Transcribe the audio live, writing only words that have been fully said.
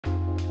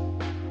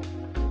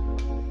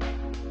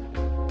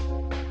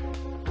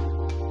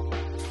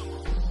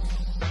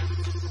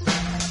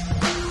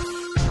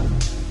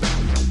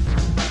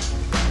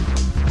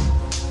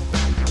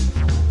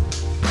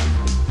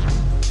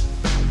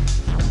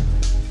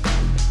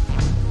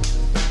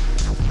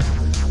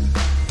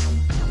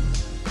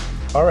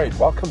All right,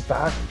 welcome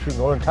back to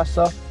Northern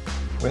Tesla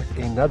with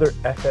another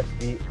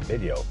FSD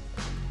video.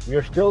 We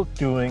are still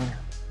doing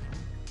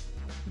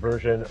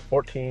version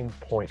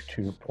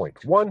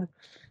 14.2.1.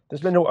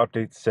 There's been no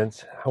updates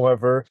since.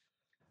 However,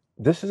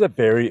 this is a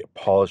very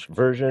polished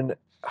version.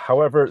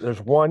 However,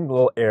 there's one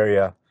little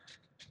area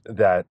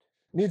that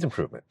needs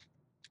improvement,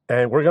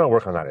 and we're going to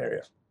work on that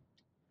area.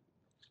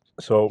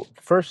 So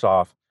first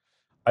off,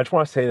 I just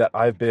want to say that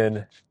I've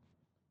been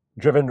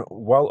driven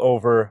well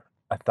over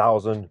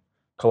 1,000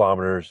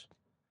 kilometers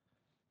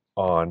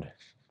on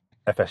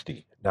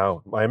FSD.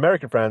 Now, my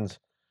American friends,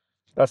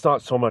 that's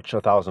not so much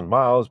 1,000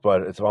 miles,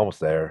 but it's almost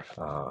there.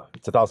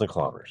 It's 1,000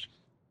 kilometers.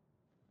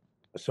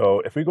 So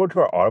if we go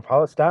to our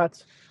autopilot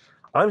stats,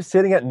 I'm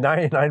sitting at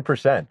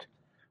 99%.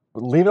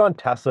 Leave it on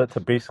Tesla to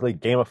basically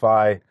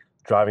gamify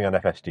driving on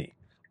FSD.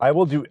 I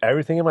will do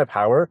everything in my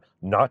power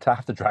not to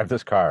have to drive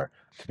this car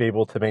to be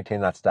able to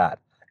maintain that stat.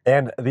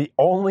 And the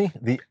only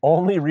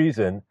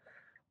reason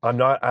I'm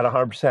not at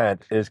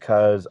 100% is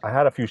because I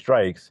had a few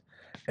strikes,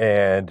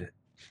 and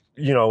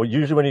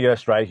usually when you get a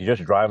strike, you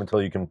just drive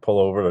until you can pull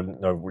over,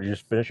 or you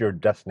just finish your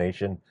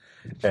destination,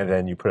 and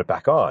then you put it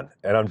back on.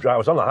 And I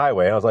was on the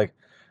highway, and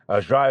I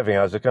was driving.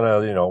 I was just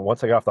gonna,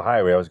 once I got off the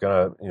highway, I was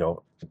gonna,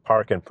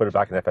 park and put it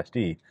back in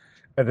FSD.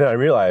 And then I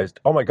realized,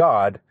 oh my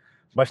God,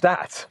 my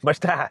stats.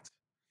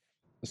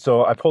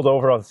 So I pulled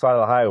over on the side of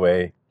the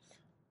highway,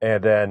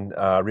 and then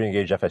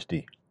re-engaged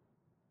FSD.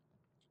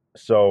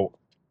 So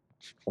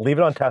leave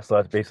it on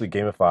Tesla to basically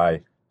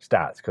gamify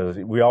stats, because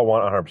we all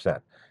want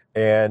 100%.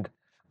 And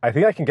I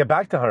think I can get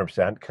back to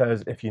 100%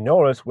 because if you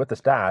notice with the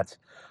stats,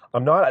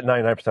 I'm not at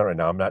 99% right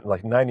now. I'm at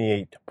like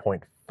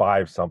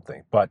 98.5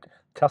 something, but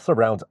Tesla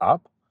rounds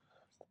up.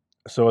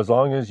 So as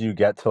long as you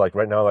get to like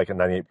right now, like a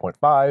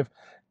 98.5,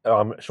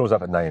 it shows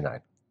up at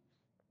 99.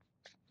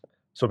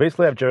 So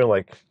basically I've driven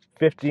like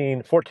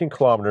 14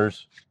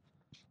 kilometers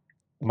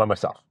by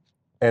myself.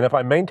 And if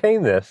I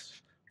maintain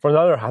this for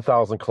another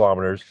 1,000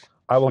 kilometers,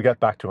 I will get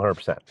back to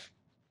 100%. So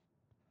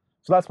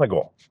that's my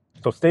goal.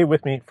 So stay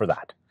with me for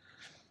that.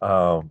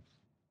 So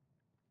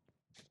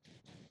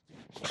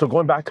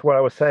going back to what I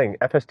was saying,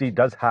 FSD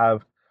does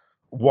have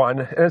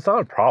one, and it's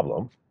not a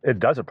problem. It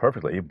does it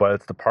perfectly, but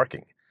it's the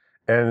parking.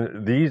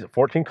 And these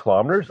 14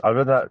 kilometers,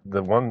 other than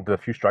that, the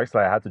few strikes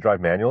that I had to drive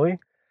manually,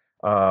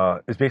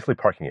 is basically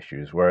parking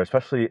issues, where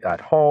especially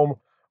at home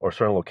or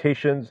certain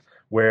locations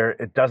where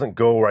it doesn't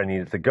go where I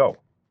need it to go,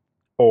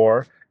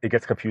 or it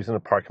gets confused in the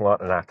parking lot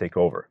and I have to take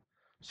over.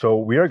 So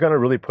we are going to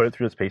really put it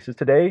through its paces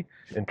today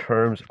in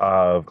terms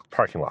of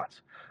parking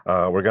lots.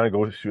 We're going to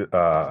go through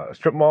a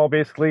strip mall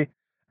basically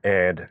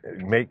and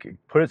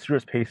put it through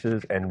its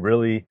paces and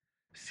really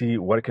see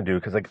what it can do,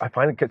 because I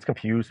find it gets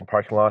confused in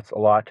parking lots a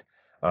lot,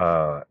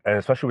 and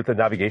especially with the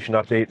navigation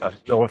update. I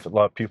know with a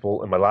lot of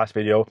people in my last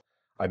video,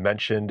 I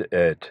mentioned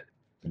it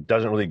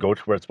doesn't really go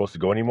to where it's supposed to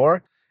go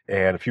anymore,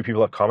 and a few people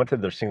have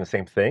commented they're seeing the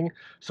same thing.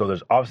 So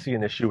there's obviously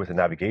an issue with the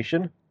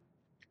navigation.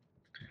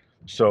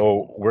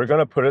 So we're going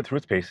to put it through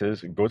its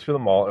paces, go through the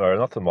mall, or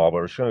not the mall, but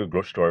we're just going to go to the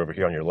grocery store over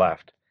here on your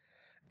left,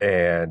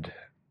 and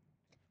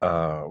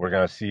we're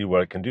going to see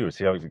what it can do,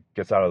 see how it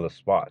gets out of the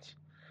spots.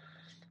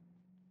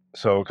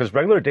 So, because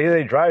regular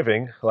day-to-day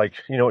driving, like,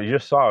 you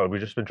just saw, we've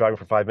just been driving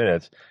for 5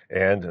 minutes,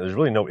 and there's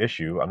really no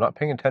issue. I'm not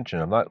paying attention.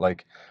 I'm not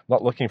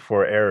looking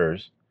for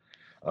errors.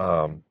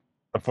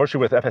 Unfortunately,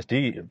 with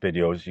FSD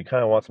videos, you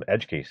kind of want some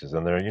edge cases,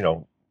 and they're,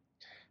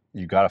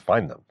 you got to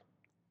find them.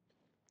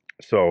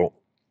 So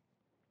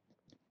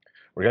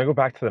we're going to go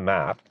back to the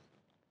map.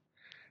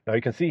 Now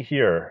you can see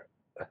here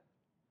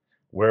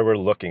where we're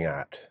looking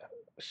at.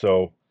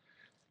 So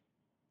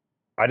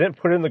I didn't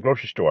put it in the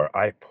grocery store.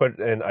 I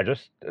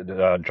just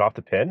dropped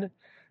the pin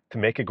to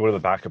make it go to the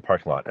back of the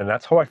parking lot. And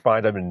that's how I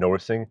find I've been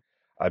noticing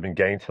I've been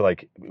getting to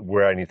like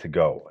where I need to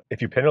go.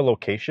 If you pin a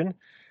location,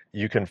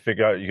 you can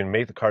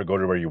make the car go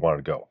to where you want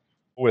to go.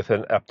 With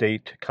an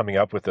update coming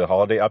up with the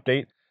holiday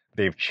update,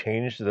 they've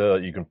changed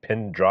you can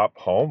pin drop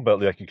home, but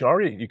like you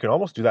can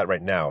almost do that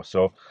right now.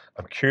 So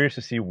I'm curious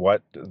to see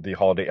what the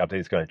holiday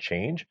update is going to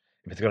change,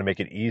 if it's going to make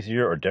it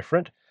easier or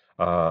different.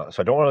 So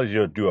I don't want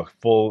to do a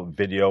full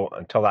video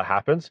until that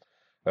happens,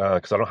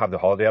 because I don't have the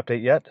holiday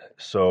update yet.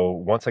 So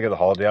once I get the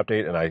holiday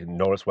update and I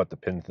notice what the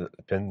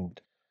pin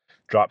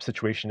drop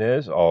situation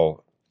is,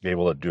 I'll be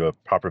able to do a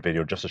proper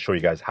video just to show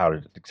you guys how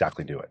to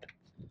exactly do it.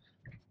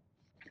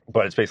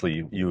 But it's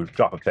basically you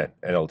drop a pin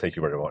and it'll take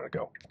you where you want to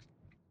go.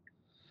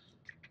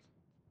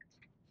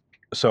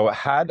 So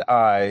had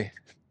I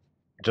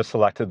just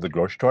selected the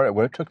grocery store, it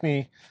would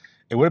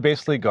have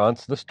basically gone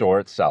to the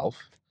store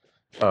itself,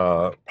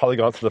 probably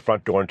gone to the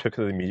front door and took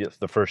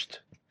the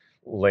first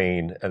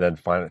lane, and then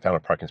found a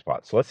parking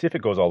spot. So let's see if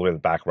it goes all the way to the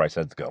back where I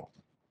said to go.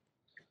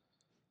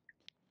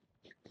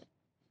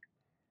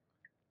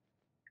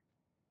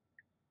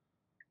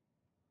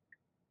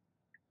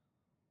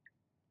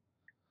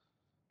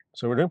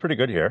 So we're doing pretty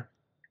good here.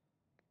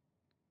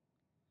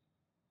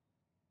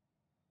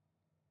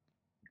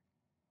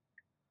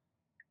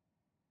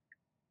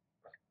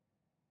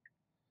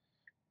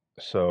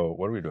 So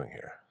what are we doing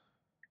here?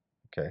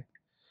 Okay,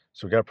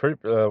 so we got a pretty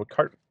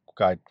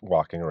guy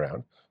walking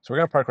around. So we're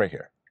going to park right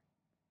here.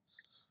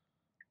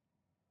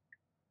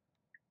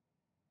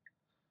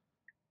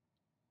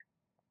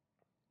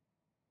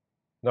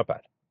 Not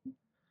bad.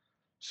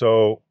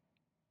 So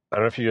I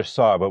don't know if you just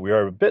saw, but we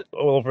are a bit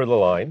over the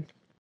line.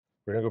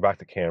 We're going to go back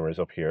to cameras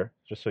up here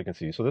just so you can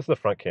see. So this is the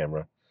front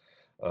camera.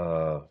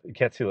 You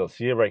can't see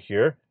it right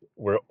here.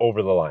 We're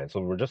over the line. So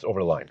we're just over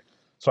the line.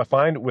 So I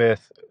find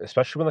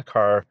especially when the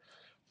car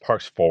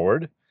parks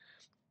forward,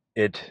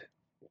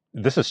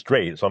 this is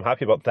straight. So I'm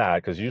happy about that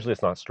because usually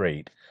it's not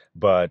straight,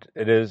 but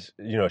it is,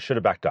 it should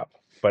have backed up.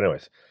 But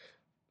anyways,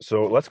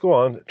 so let's go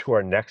on to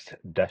our next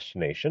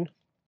destination.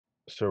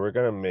 So we're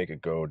going to make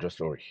it go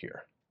just over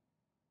here.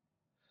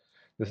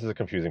 This is a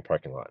confusing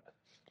parking lot.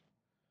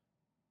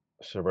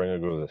 So we're going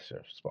to go to this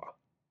here spot.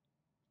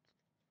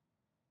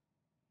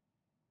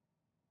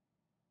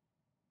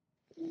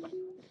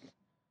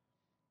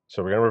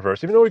 So we're going to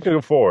reverse. Even though we can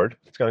go forward,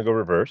 it's going to go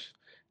reverse.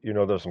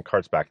 There's some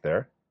carts back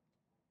there.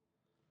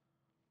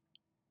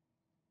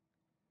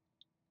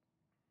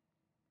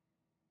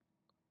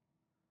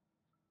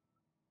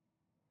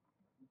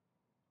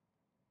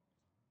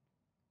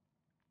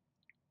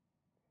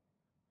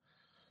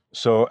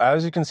 So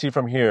as you can see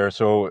from here,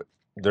 so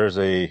there's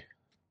a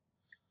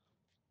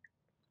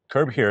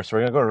curb here. So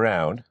we're going to go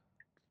around.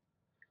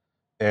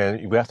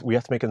 And we have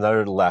to make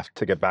another left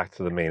to get back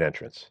to the main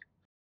entrance.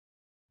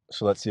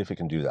 So let's see if we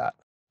can do that.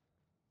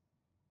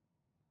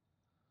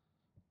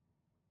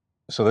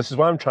 So this is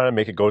why I'm trying to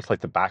make it go to like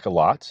the back of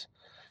lots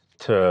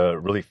to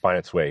really find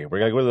its way. We're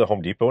going to go to the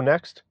Home Depot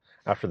next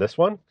after this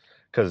one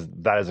because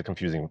that is a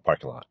confusing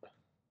parking lot.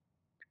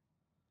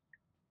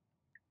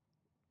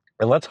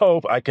 And let's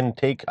hope I can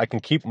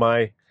keep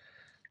my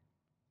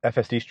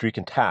FSD streak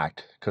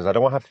intact because I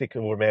don't want to have to take it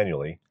over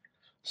manually.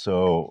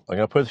 So I'm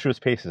going to put it through its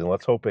paces and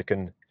let's hope it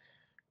can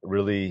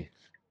really,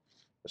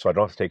 so I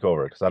don't have to take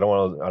over because I don't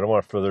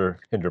want to further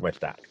hinder my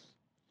stat.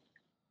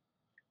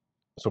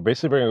 So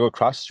basically we're going to go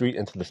across the street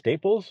into the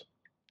Staples.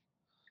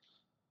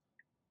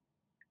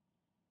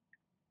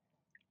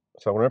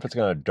 So I wonder if it's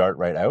going to dart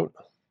right out.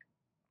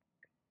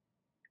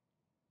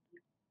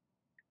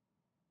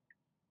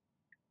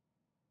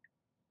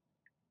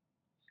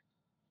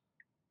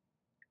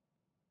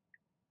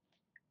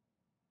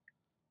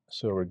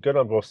 So we're good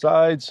on both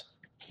sides.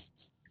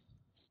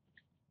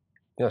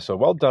 Yeah, so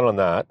well done on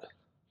that.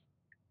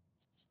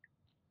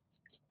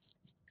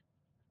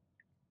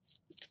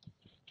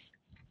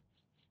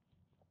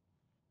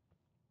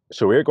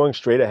 So we're going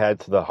straight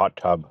ahead to the hot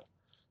tub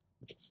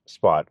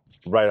spot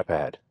right up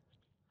ahead.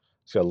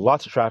 It's got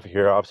lots of traffic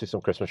here. Obviously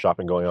some Christmas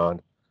shopping going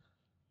on.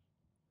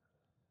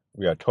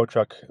 We got a tow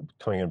truck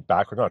coming in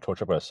backwards. Not a tow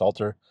truck, but a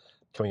salter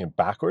coming in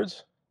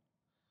backwards.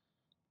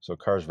 So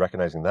cars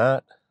recognizing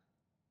that.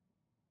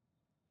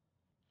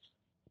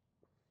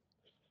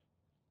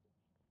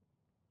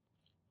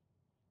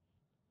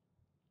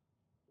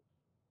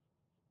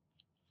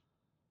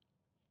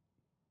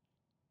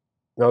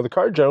 Now the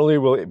car generally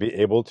will be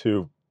able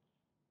to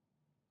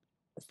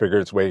figure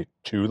its way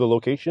to the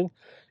location.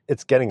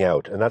 It's getting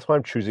out, and that's why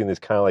I'm choosing these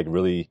kind of like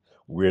really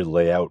weird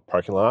layout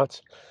parking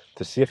lots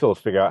to see if it'll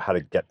figure out how to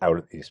get out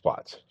of these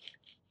spots.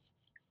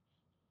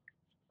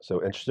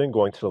 So interesting,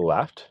 going to the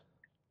left.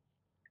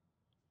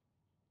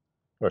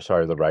 Or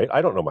sorry, the right.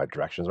 I don't know my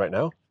directions right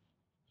now.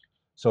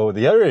 So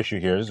the other issue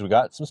here is we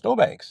got some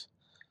snowbanks.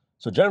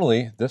 So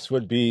generally, this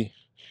would be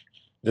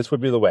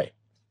the way.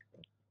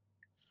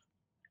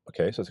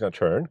 Okay, so it's going to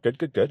turn. Good,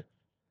 good, good.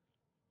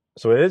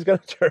 So it is going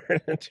to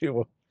turn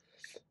into,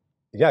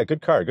 yeah,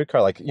 good car, good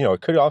car. Like,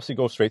 it could obviously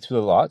go straight through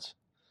the lots.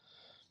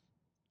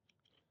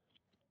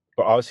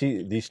 But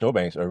obviously, these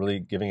snowbanks are really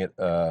giving it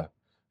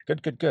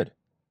good, good, good.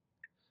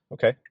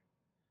 Okay.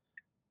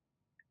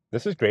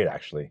 This is great,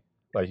 actually.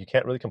 Like, you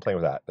can't really complain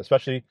with that,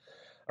 especially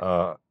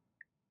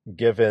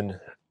given,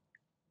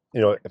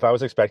 if I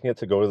was expecting it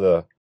to go to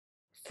the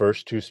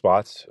first two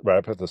spots right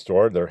up at the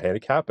store, they're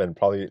handicapped and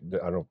probably,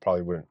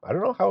 probably wouldn't. I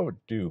don't know how it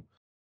would do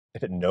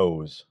if it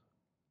knows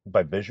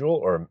by visual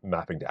or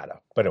mapping data.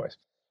 But anyways,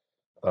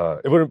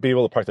 it wouldn't be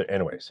able to park there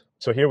anyways.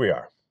 So here we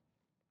are.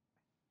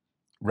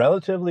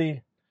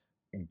 Relatively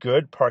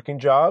good parking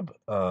job.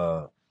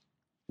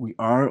 We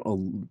are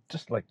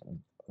just like,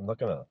 I'm not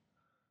gonna,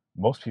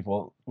 most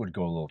people would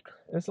go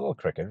it's a little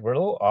crooked. We're a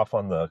little off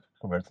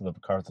compared to the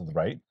car to the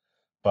right,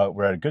 but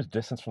we're at a good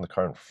distance from the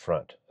car in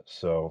front.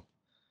 So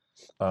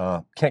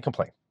can't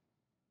complain.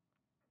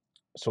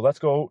 So let's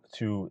go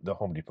to the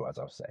Home Depot, as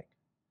I was saying.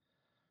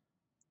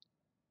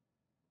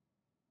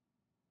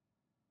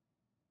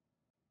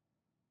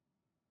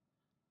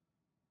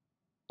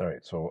 All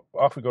right, so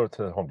off we go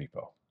to the Home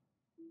Depot.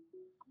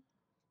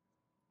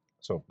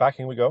 So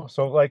backing we go.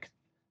 So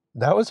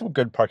that was some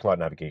good parking lot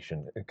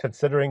navigation,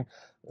 considering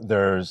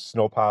there's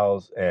snow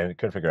piles and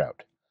couldn't figure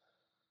out.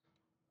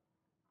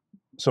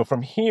 So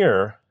from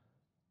here,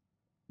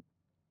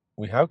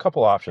 we have a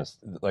couple options.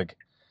 Like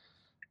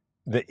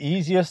the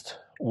easiest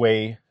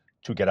way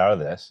to get out of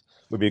this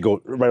would be to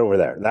go right over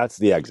there. That's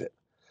the exit.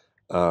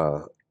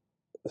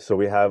 So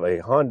we have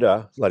a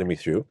Honda letting me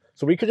through.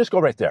 So we could just go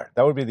right there.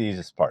 That would be the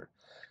easiest part.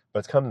 but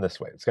it's coming this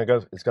way. It's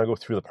gonna go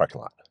through the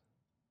parking lot,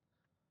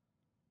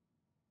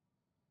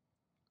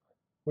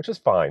 which is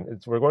fine.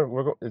 It's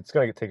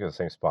gonna take us the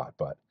same spot,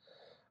 but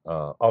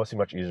obviously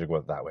much easier to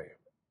go that way.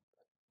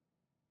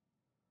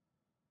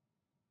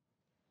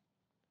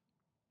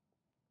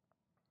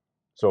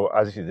 So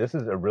as you see, this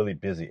is a really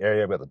busy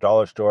area. We have the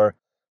dollar store,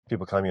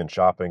 people coming in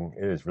shopping.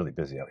 It is really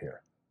busy out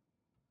here.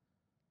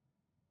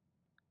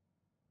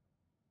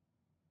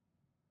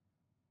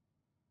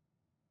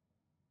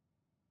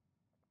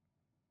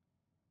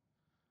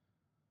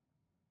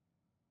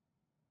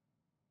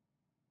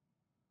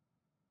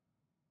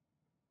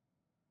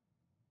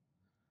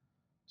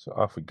 So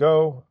off we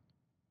go.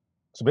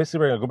 So basically,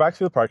 we're gonna go back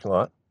through the parking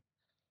lot,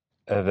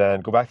 and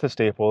then go back to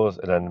Staples,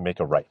 and then make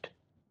a right.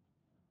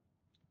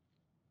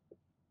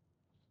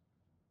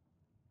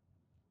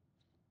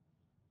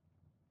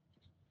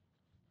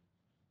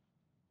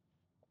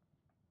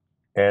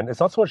 And it's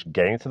not so much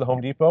getting to the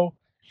Home Depot;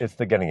 it's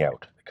the getting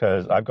out,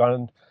 because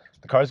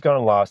the car's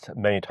gone lost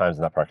many times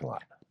in that parking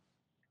lot.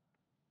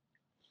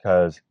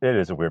 Because it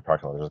is a weird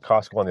parking lot. There's a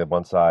Costco on the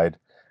one side,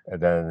 and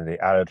then they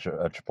added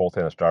a Chipotle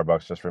and a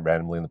Starbucks just for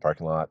randomly in the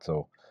parking lot.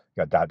 So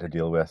you got that to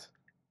deal with.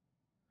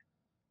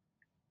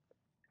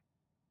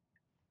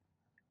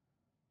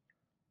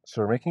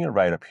 So we're making it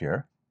right up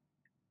here.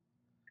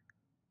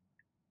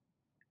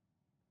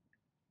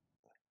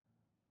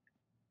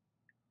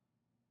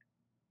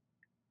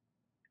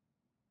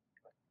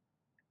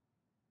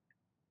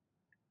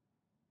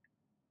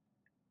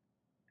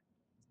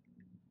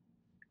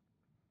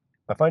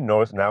 I'm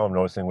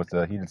noticing with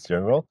the heated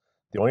steering wheel,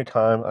 the only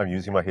time I'm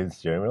using my heated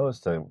steering wheel is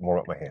to warm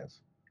up my hands,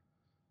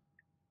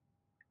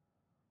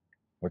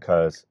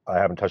 because I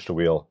haven't touched a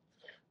wheel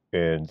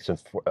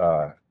since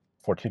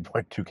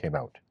 14.2 came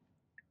out,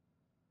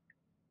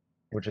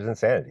 which is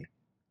insanity.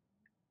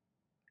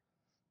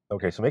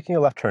 Okay, so making a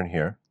left turn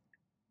here.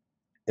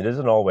 It is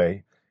an all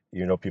way.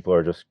 People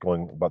are just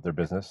going about their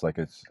business like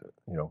it's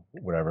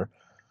whatever.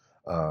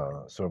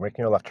 So we're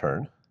making a left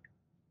turn,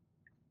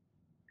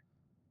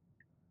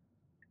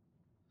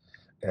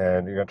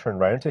 and you're gonna turn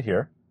right into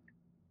here.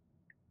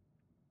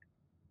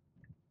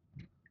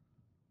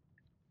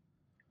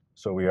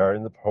 So we are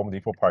in the Home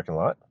Depot parking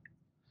lot.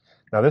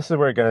 Now this is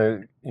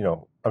where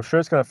I'm sure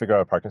it's gonna figure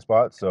out a parking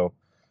spot. So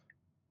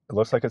it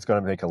looks like it's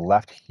gonna make a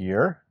left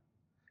here.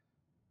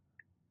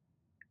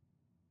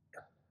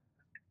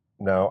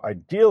 Now,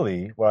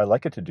 ideally, what I'd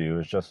like it to do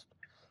is just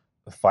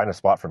find a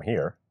spot from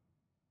here.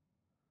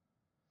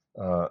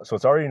 So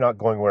it's already not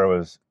going where it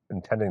was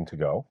intending to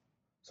go.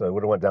 So it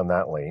would have went down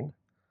that lane.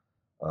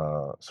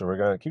 So we're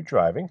gonna keep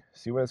driving,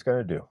 see what it's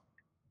gonna do.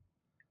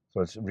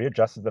 So it's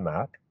readjusted the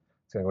map.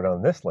 It's gonna go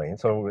down this lane.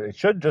 So it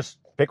should just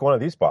pick one of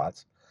these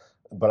spots.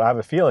 But I have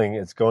a feeling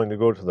it's going to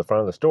go to the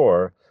front of the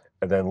store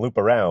and then loop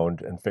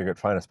around and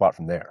find a spot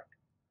from there.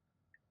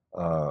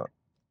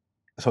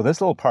 So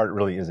this little part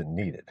really isn't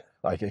needed.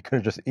 Like, it could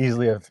have just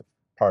easily have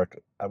parked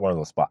at one of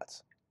those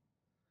spots.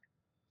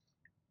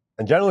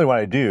 And generally what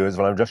I do is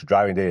when I'm just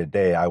driving day to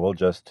day, I will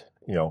just,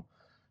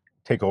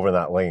 take over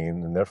that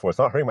lane, and therefore it's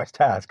not hurting my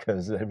stats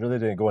because it really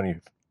didn't go any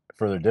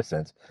further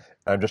distance.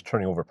 I'm just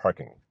turning over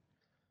parking.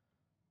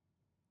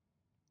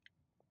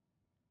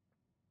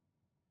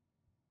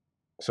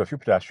 So if you're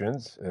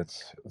pedestrians,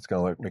 it's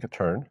going to make a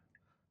turn.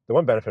 The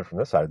one benefit from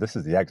this side, this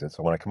is the exit.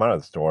 So when I come out of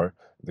the store,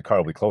 the car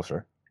will be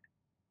closer.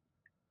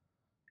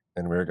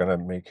 And we're going to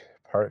make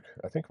park.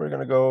 I think we're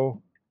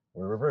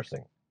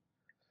reversing.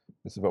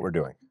 This is what we're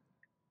doing.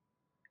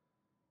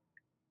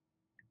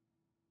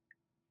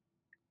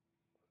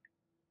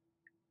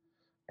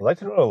 I'd like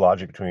to know the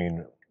logic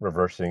between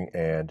reversing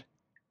and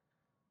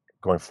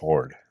going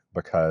forward,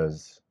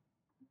 because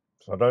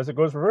sometimes it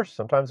goes reverse,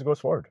 sometimes it goes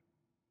forward.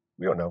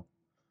 We don't know.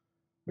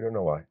 We don't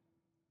know why.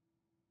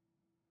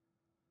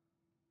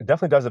 It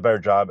definitely does a better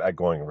job at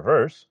going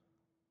reverse.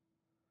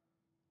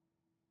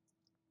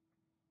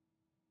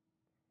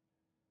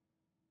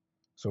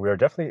 So we are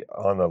definitely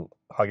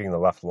hugging the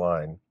left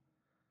line.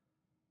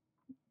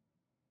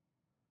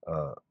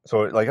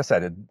 So like I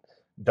said, it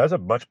does a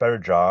much better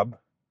job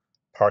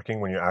parking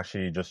when you're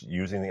actually just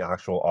using the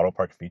actual auto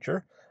park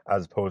feature,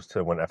 as opposed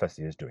to when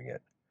FSD is doing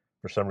it.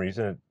 For some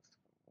reason,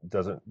 it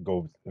doesn't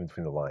go in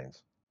between the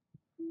lines.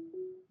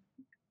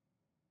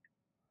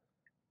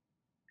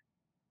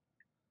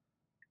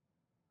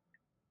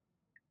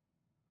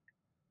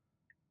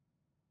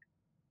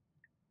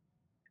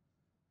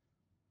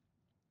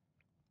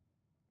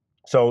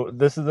 So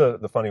this is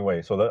the funny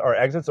way. So our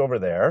exit's over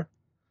there,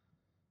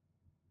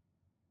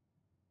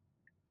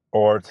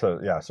 so it's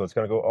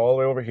going to go all the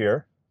way over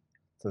here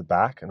to the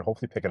back and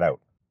hopefully pick it out.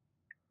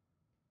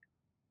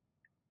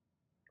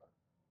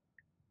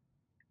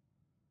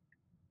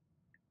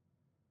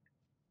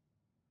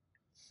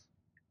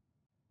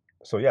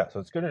 So yeah, so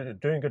it's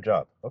doing a good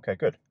job. Okay,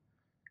 good.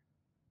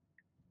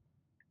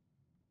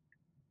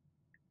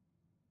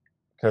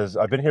 Because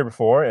I've been here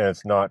before and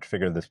it's not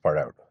figured this part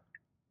out.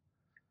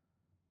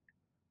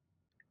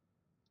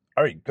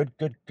 All right, good,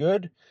 good,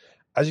 good.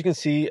 As you can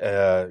see,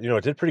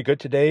 it did pretty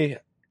good today.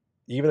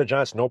 even a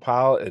giant snow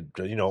pile, it,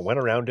 went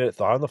around it,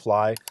 thawed on the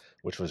fly,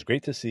 which was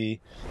great to see.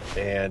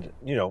 And,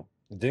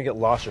 didn't get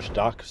lost or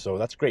stuck. So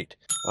that's great.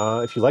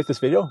 If you like this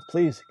video,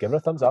 please give it a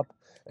thumbs up.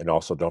 And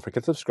also don't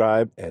forget to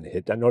subscribe and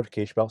hit that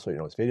notification bell so you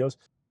know it's videos.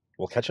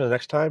 We'll catch you the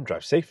next time.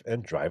 Drive safe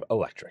and drive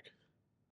electric.